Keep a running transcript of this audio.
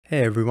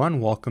Hey everyone,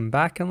 welcome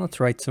back and let's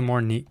write some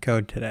more neat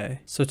code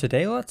today. So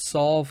today let's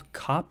solve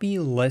copy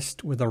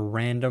list with a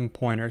random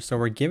pointer. So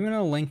we're given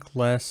a linked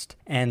list,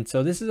 and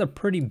so this is a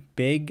pretty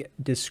big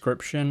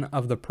description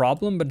of the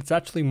problem, but it's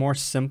actually more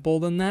simple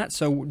than that.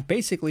 So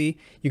basically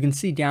you can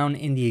see down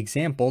in the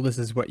example, this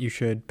is what you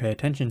should pay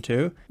attention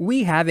to.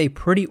 We have a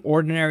pretty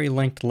ordinary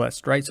linked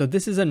list, right? So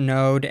this is a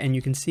node and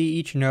you can see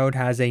each node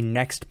has a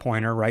next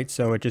pointer, right?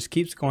 So it just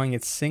keeps going.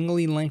 It's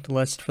singly linked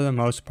list for the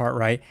most part,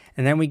 right?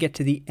 And then we get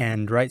to the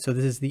end, right? So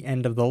this is the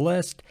end of the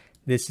list.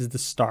 This is the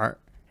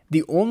start.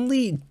 The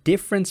only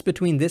difference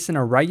between this and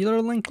a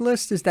regular linked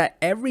list is that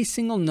every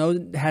single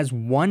node has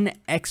one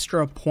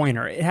extra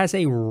pointer. It has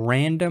a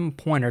random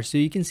pointer. So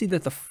you can see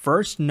that the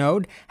first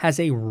node has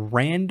a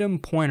random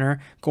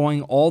pointer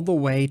going all the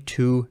way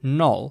to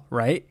null,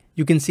 right?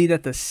 You can see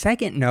that the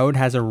second node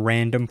has a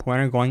random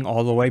pointer going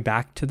all the way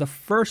back to the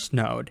first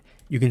node.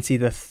 You can see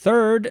the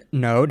third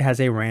node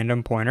has a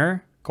random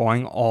pointer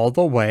going all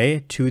the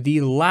way to the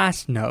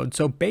last node.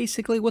 So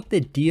basically what the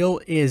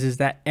deal is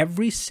that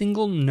every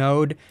single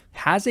node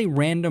has a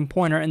random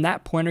pointer, and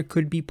that pointer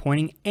could be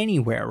pointing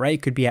anywhere, right?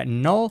 It could be at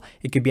null,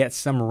 it could be at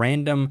some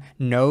random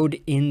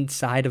node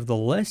inside of the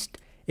list,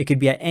 it could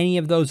be at any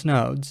of those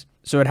nodes.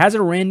 So it has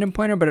a random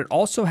pointer, but it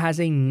also has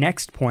a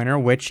next pointer,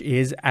 which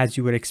is, as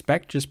you would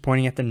expect, just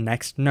pointing at the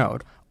next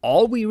node.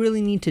 All we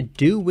really need to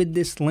do with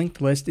this linked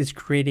list is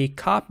create a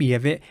copy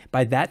of it.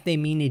 By that they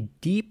mean a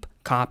deep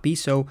copy.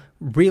 So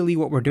really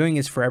what we're doing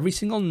is for every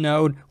single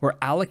node, we're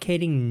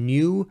allocating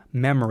new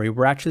memory.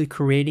 We're actually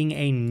creating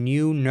a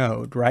new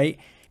node, right?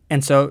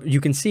 And so you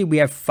can see we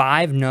have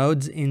 5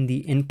 nodes in the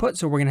input.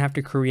 So we're going to have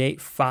to create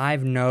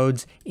 5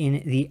 nodes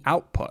in the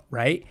output,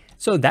 right?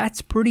 So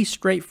that's pretty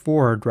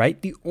straightforward,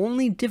 right? The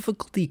only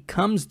difficulty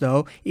comes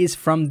though is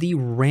from the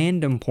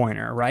random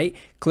pointer, right?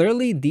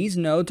 Clearly these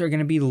nodes are going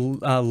to be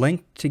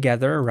linked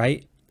together,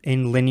 right,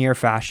 in linear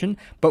fashion,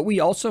 but we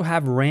also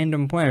have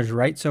random pointers,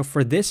 right? So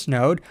for this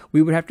node,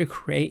 we would have to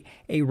create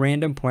a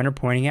random pointer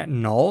pointing at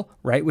null,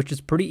 right? Which is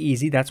pretty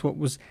easy. That's what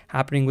was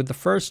happening with the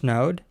first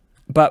node.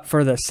 But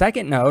for the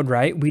second node,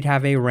 right, we'd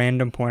have a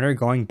random pointer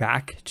going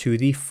back to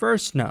the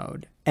first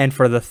node. And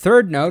for the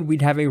third node,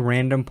 we'd have a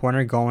random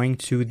pointer going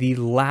to the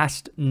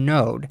last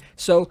node.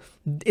 So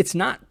it's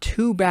not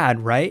too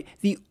bad, right?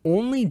 The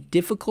only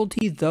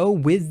difficulty though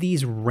with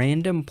these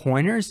random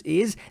pointers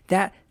is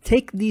that,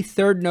 take the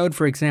third node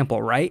for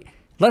example, right?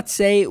 Let's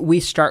say we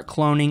start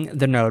cloning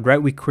the node,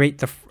 right? We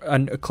create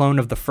a clone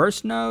of the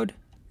first node,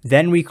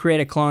 then we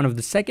create a clone of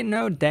the second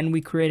node, then we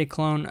create a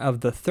clone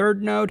of the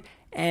third node,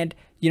 and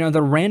you know,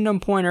 the random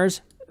pointers,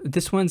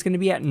 this one's going to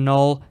be at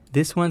null,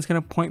 this one's going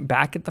to point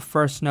back at the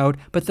first node,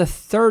 but the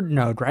third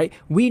node, right?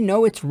 We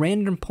know its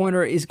random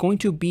pointer is going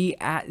to be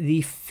at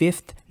the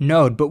 5th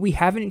node, but we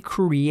haven't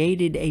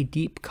created a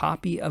deep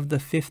copy of the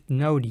 5th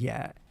node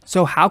yet.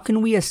 So how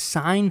can we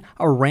assign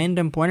a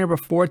random pointer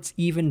before it's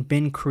even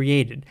been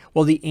created?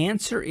 Well, the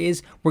answer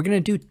is we're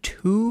going to do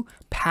 2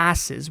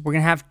 passes. We're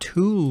going to have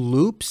 2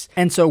 loops.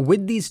 And so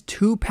with these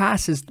 2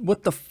 passes,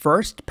 what the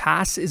first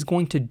pass is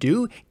going to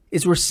do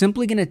is we're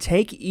simply going to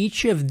take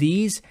each of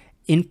these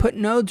input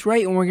nodes,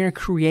 right? And we're going to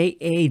create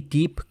a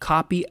deep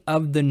copy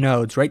of the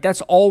nodes, right?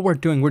 That's all we're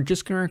doing. We're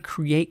just going to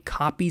create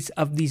copies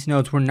of these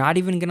nodes. We're not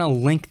even going to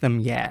link them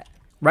yet,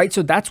 right?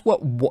 So that's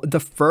what the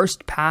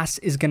first pass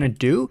is going to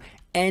do.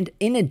 And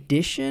in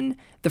addition,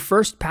 the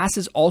first pass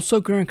is also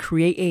going to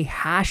create a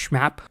hash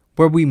map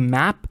where we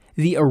map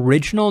the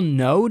original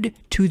node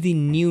to the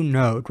new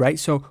node, right?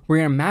 So we're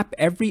going to map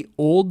every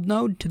old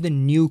node to the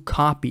new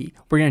copy.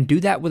 We're going to do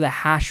that with a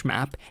hash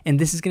map, and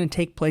this is going to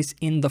take place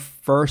in the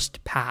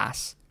first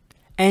pass.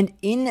 And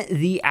in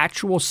the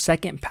actual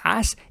second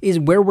pass is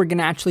where we're going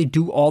to actually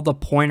do all the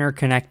pointer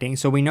connecting.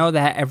 So we know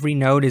that every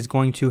node is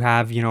going to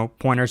have, you know,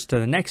 pointers to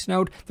the next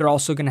node. They're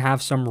also going to have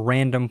some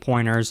random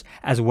pointers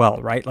as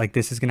well, right? Like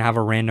this is going to have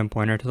a random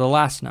pointer to the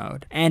last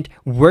node. And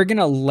we're going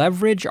to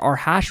leverage our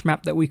hash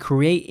map that we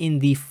create in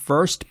the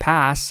first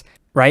pass,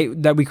 right?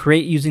 That we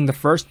create using the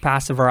first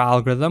pass of our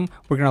algorithm.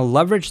 We're going to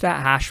leverage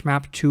that hash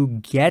map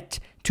to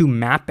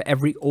map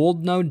every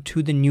old node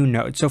to the new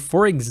node. So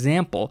for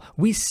example,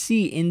 we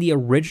see in the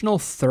original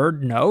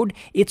third node,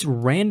 its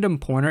random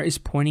pointer is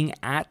pointing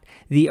at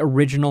the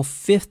original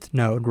 5th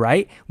node,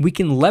 right? We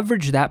can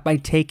leverage that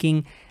by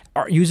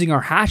using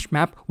our hash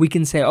map. We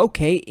can say,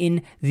 okay,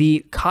 in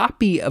the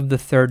copy of the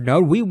third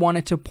node, we want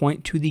it to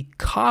point to the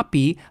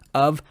copy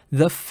of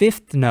the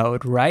 5th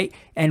node, right?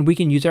 And we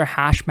can use our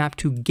hash map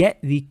to get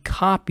the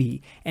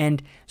copy.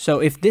 And so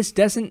if this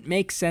doesn't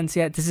make sense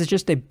yet, this is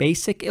just a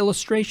basic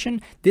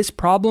illustration. This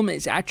problem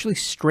is actually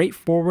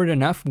straightforward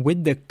enough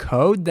with the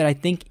code that I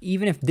think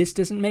even if this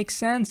doesn't make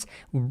sense,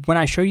 when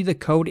I show you the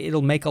code,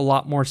 it'll make a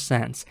lot more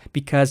sense,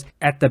 because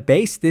at the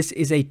base, this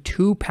is a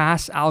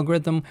 2-pass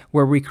algorithm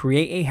where we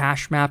create a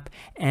hash map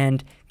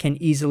and can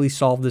easily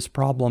solve this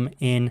problem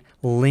in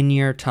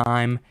linear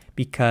time,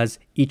 because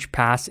each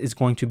pass is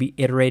going to be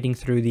iterating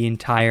through the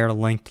entire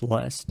linked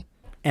list.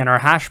 And our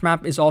hash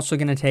map is also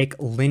going to take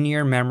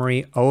linear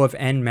memory, O of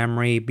n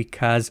memory,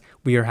 because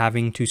we are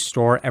having to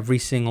store every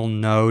single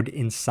node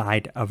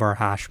inside of our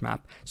hash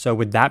map. So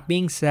with that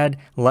being said,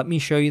 let me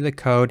show you the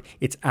code.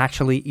 It's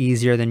actually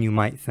easier than you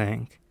might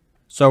think.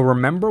 So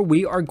remember,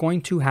 we are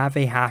going to have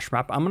a hash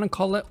map. I'm going to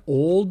call it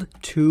old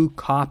to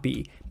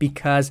copy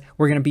because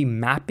we're going to be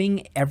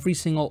mapping every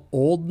single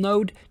old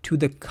node to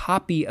the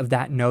copy of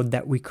that node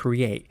that we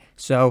create.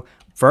 So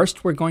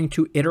first, we're going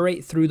to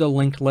iterate through the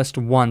linked list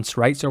once,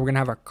 right? So we're going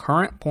to have a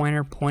current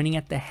pointer pointing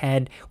at the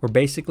head. We're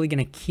basically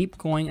going to keep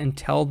going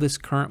until this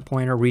current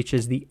pointer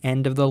reaches the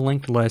end of the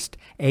linked list,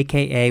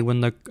 aka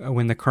when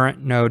the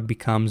current node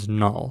becomes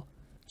null.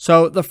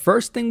 So the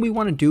first thing we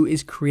want to do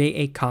is create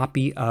a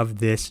copy of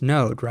this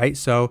node, right?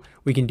 So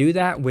we can do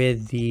that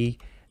with the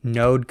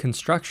node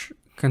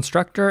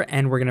constructor,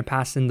 and we're going to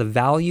pass in the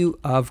value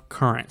of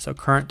current. So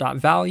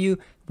current.value,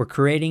 we're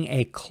creating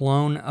a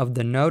clone of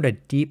the node, a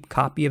deep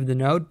copy of the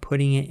node,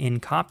 putting it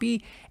in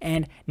copy.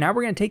 And now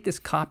we're going to take this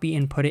copy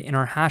and put it in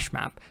our hash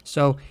map.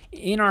 So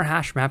in our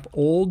hash map,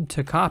 old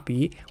to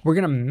copy, we're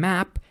going to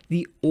map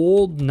the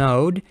old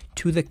node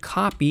to the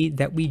copy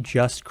that we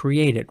just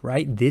created,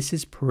 right? This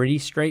is pretty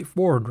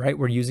straightforward, right?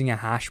 We're using a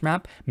hash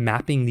map,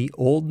 mapping the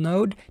old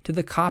node to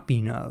the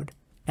copy node.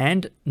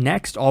 And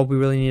next, all we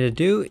really need to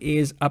do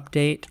is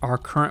update our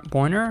current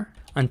pointer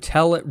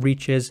until it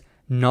reaches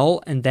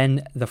null, and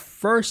then the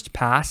first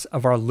pass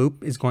of our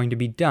loop is going to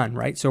be done,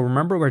 right? So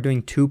remember, we're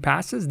doing 2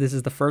 passes. This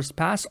is the first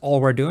pass. All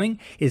we're doing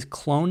is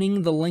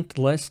cloning the linked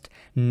list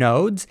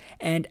nodes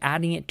and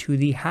adding it to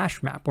the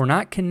hash map. We're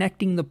not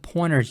connecting the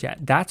pointers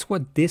yet. That's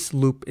what this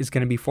loop is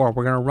going to be for.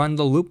 We're going to run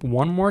the loop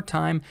one more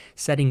time,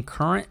 setting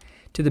current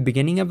to the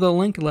beginning of the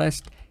linked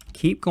list.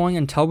 Keep going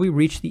until we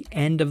reach the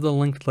end of the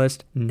linked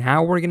list.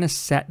 Now we're going to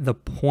set the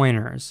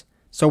pointers.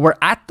 So we're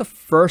at the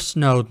first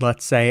node,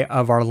 let's say,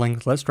 of our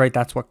linked list, right?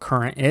 That's what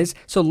current is.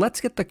 So let's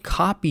get the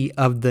copy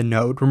of the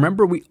node.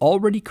 Remember, we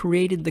already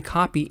created the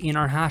copy in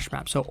our hash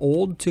map. So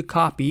old to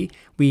copy,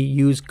 we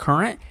use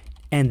current,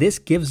 and this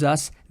gives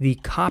us the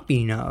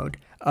copy node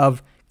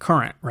of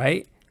current,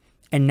 right?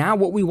 And now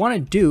what we want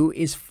to do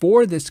is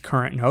for this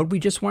current node, we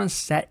just want to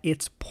set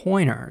its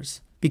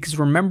pointers. Because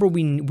remember,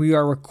 we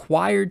are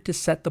required to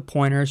set the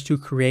pointers to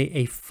create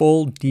a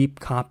full deep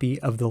copy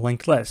of the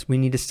linked list. We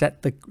need to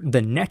set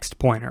the next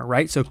pointer,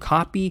 right? So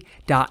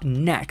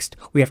copy.next,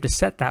 we have to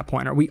set that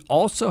pointer. We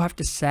also have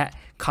to set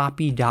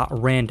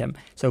copy.random.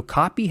 So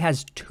copy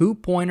has 2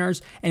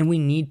 pointers and we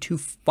need to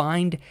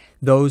find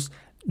those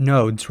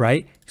nodes,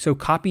 right? So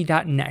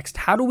copy.next.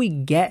 How do we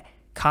get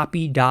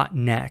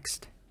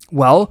copy.next?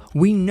 Well,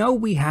 we know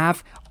we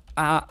have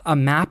a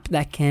map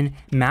that can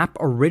map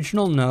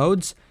original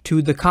nodes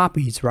to the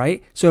copies,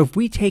 right? So if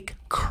we take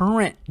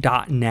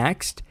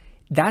current.next,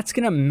 that's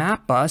going to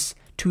map us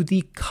to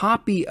the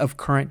copy of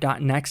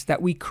current.next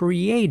that we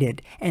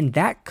created. And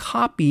that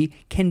copy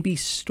can be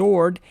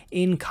stored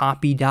in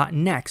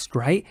copy.next,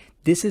 right?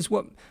 This is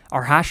what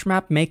our hash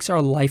map makes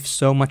our life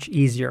so much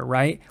easier,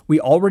 right?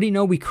 We already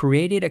know we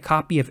created a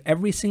copy of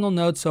every single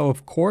node. So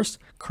of course,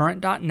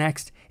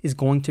 current.next is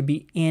going to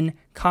be in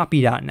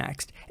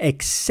copy.next,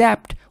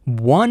 except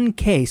one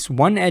case,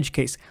 one edge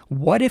case.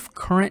 What if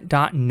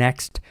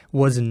current.next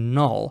was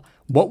null?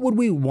 What would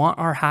we want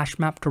our hash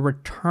map to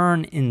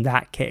return in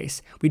that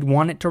case? We'd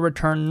want it to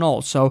return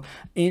null. So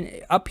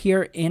up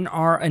here in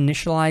our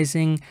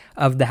initializing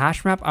of the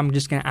hash map, I'm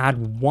just going to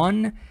add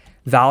one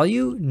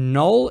value.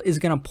 Null is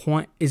going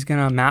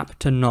to map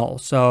to null.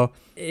 So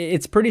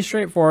it's pretty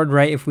straightforward,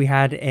 right? If we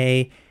had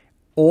a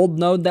old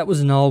node that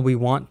was null,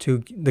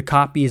 the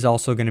copy is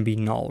also going to be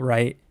null,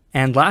 right?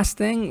 And last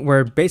thing,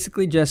 we're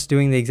basically just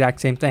doing the exact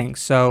same thing.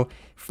 So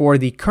for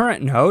the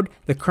current node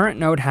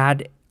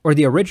had, or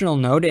the original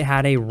node, it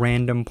had a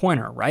random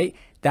pointer, right?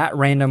 That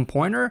random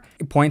pointer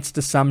points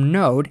to some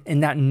node,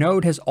 and that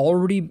node has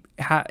we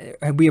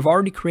have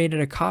already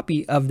created a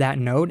copy of that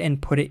node and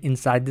put it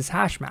inside this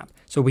hash map.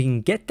 So we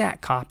can get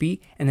that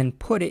copy and then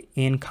put it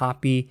in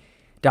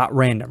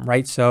copy.random,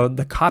 right? So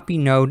the copy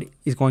node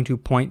is going to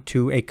point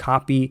to a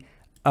copy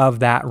of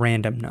that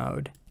random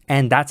node.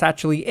 And that's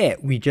actually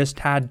it. We just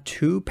had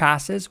 2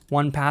 passes,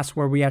 one pass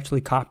where we actually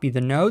copy the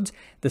nodes,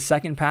 the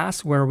second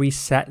pass where we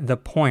set the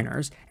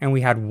pointers, and we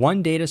had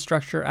one data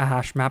structure, a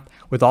hash map.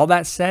 With all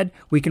that said,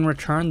 we can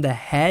return the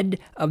head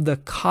of the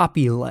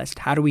copy list.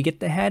 How do we get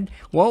the head?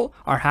 Well,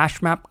 our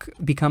hash map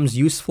becomes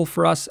useful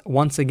for us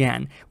once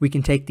again. We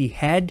can take the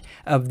head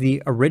of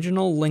the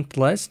original linked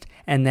list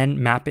and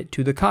then map it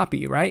to the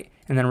copy, right?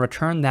 And then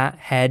return that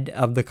head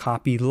of the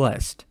copy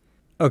list.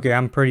 Okay,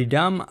 I'm pretty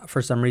dumb.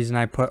 For some reason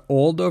I put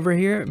old over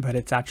here, but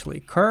it's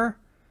actually cur.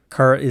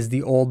 Cur is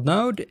the old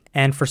node.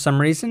 And for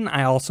some reason,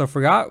 I also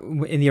forgot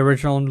in the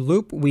original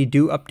loop, we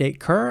do update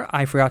cur.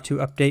 I forgot to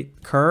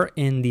update cur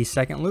in the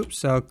second loop.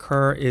 So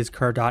cur is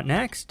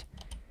cur.next.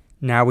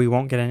 Now we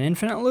won't get an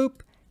infinite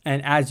loop.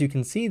 And as you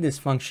can see, this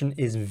function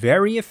is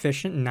very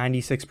efficient,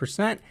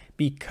 96%,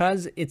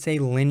 because it's a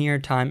linear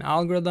time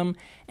algorithm,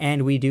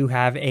 and we do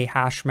have a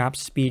hash map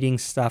speeding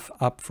stuff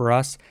up for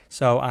us.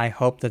 So I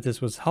hope that this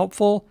was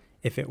helpful.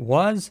 If it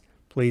was,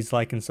 Please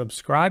like and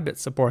subscribe. It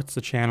supports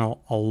the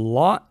channel a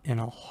lot, and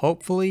I'll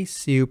hopefully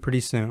see you pretty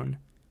soon.